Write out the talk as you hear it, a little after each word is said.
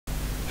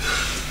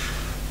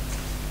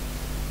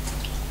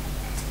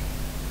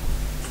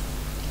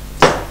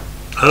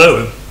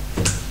Hello and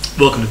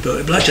welcome to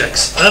Built-In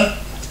Blackjacks. Well,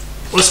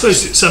 I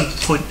suppose at some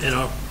point in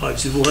our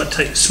lives we've all had to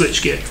take the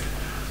switch gear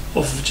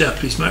off of a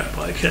Japanese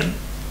motorbike, and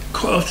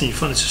quite often you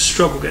find it's a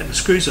struggle getting the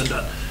screws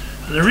undone.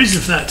 And the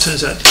reason for that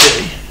turns out to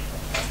be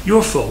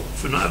your fault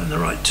for not having the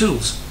right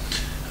tools.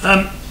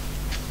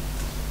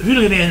 If you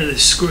look at the end of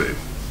this screw,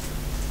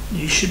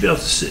 you should be able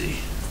to see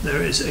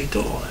there is a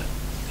dot on it.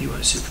 You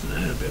won't see it from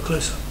there, a bit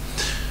closer.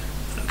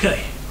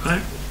 Okay,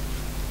 right?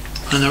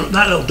 And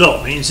that little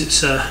dot means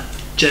it's a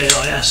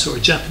JIS, or a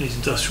Japanese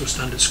Industrial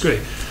Standard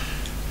screw.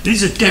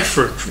 These are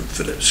different from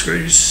Phillips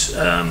screws.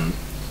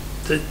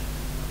 The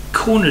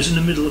corners in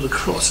the middle of the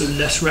cross are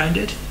less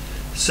rounded,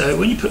 so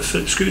when you put a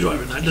Phillips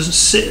screwdriver in there, it doesn't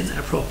sit in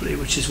there properly,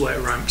 which is why it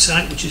ramps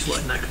out, which is why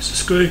it knackers the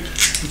screw,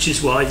 which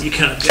is why you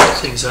cannot get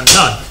things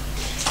undone.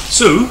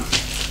 So,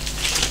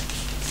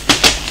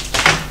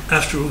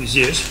 after all these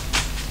years,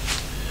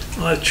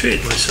 I've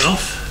treated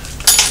myself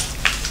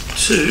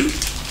to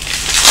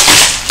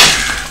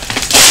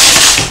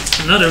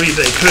another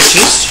eBay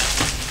purchase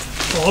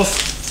of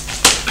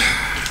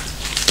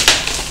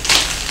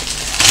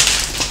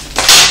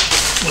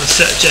one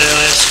set of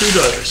JIS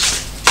screwdrivers.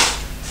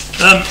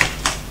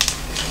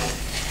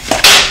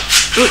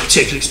 Not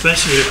particularly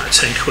expensive, they're about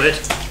 10 quid,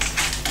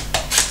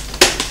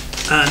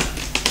 and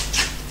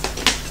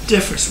the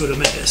difference would have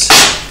made this.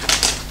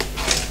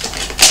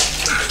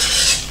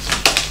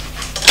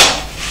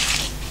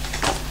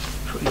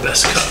 Probably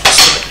best cut up the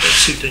side of the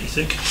suit, don't you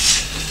think?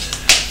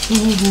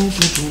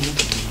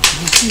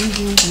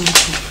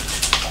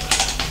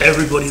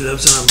 Everybody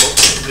loves an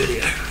unboxing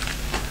video,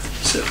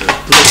 so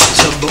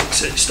let's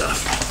unboxing stuff.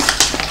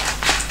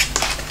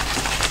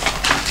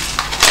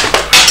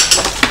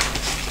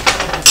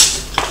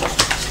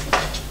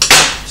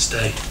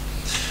 Stay.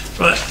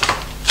 Right,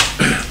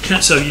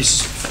 can't so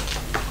use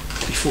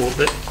before,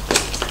 but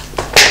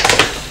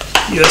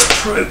US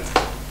Pro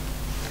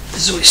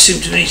has always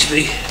seemed to me to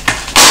be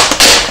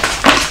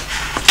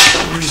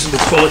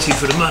reasonable quality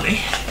for the money.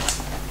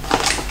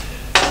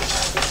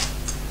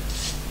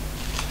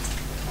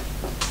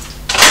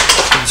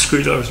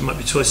 Screwdrivers might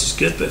be twice as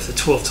good, but if they're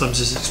 12 times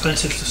as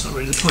expensive, that's not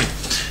really the point.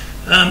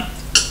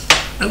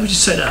 Let me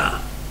just say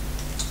that.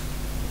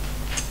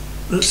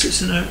 That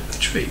sits in a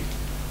tree.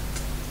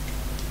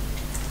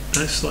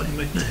 That's slightly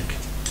magnetic.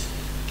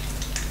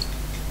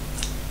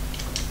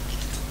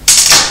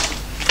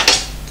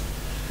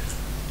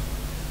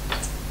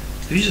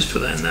 If you just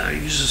put that in there,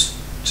 you just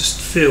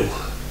feel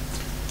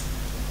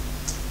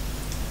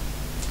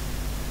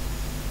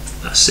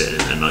that sitting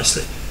in there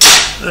nicely.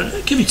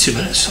 Give me 2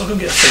 minutes, I'll go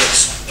and get a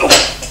Phillips. Oh!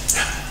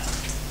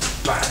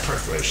 Bad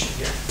preparation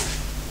again.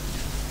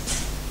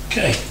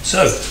 Okay,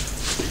 so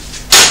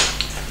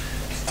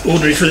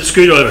ordinary Phillips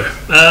screwdriver.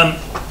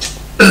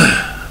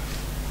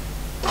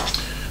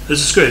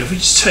 There's a screw. If we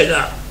just take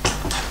that,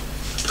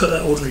 put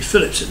that ordinary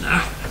Phillips in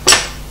there,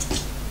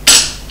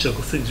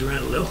 juggle things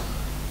around a little.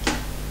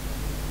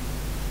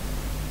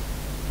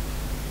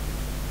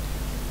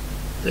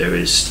 There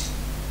is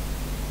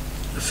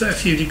a fair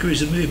few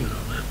degrees of movement on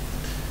that.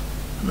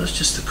 And that's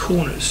just the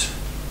corners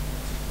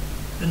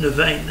in the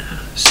vein now,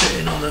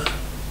 sitting on the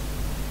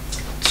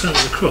turn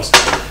of the cross.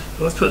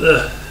 If I put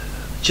the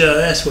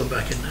JIS one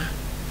back in there,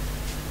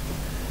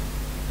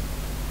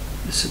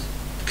 it's a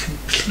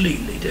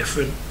completely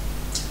different.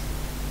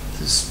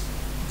 There's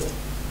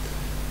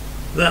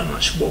that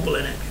much wobble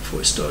in it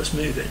before it starts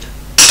moving,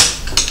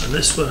 and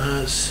this one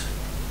has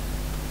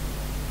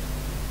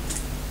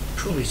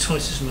probably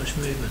twice as much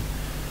movement.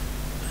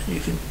 And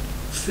you can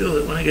feel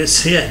that when it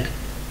gets to the end,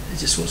 it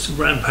just wants to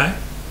ramp out.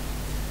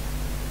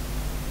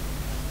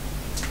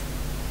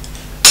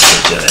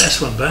 Put the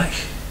JIS one back,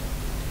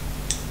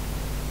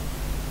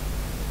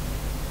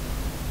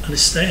 and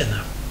it's staying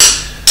there.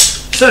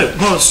 So,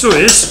 moral of the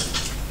story is,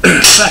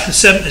 back in the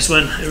 70s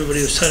when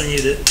everybody was telling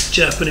you that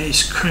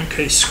Japanese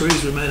crankcase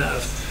screws were made out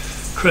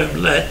of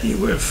chrome lead, you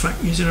were in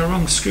fact using a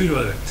wrong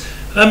screwdriver.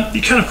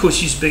 You can of course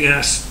use a big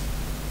ass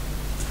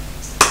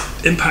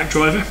impact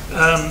driver.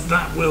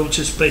 That will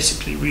just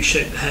basically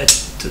reshape the head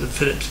to the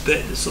Phillips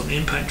bit that's on the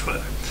impact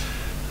driver.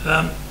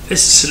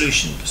 It's a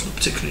solution, but it's not a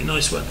particularly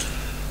nice one.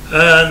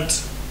 And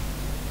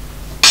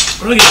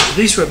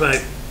these were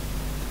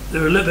they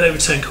were a little bit over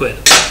 10 quid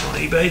on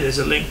eBay. There's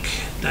a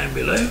link down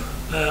below.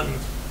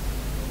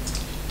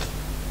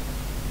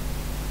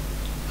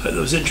 Hope that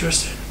was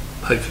interesting.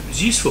 Hope it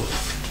was useful.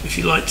 If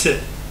you liked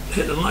it,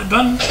 hit the like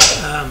button.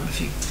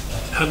 If you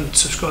haven't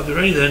subscribed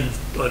already, then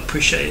I'd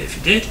appreciate it if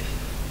you did.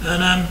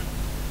 And I'll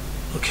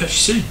catch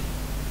you soon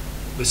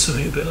with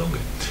something a bit longer.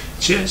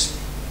 Cheers.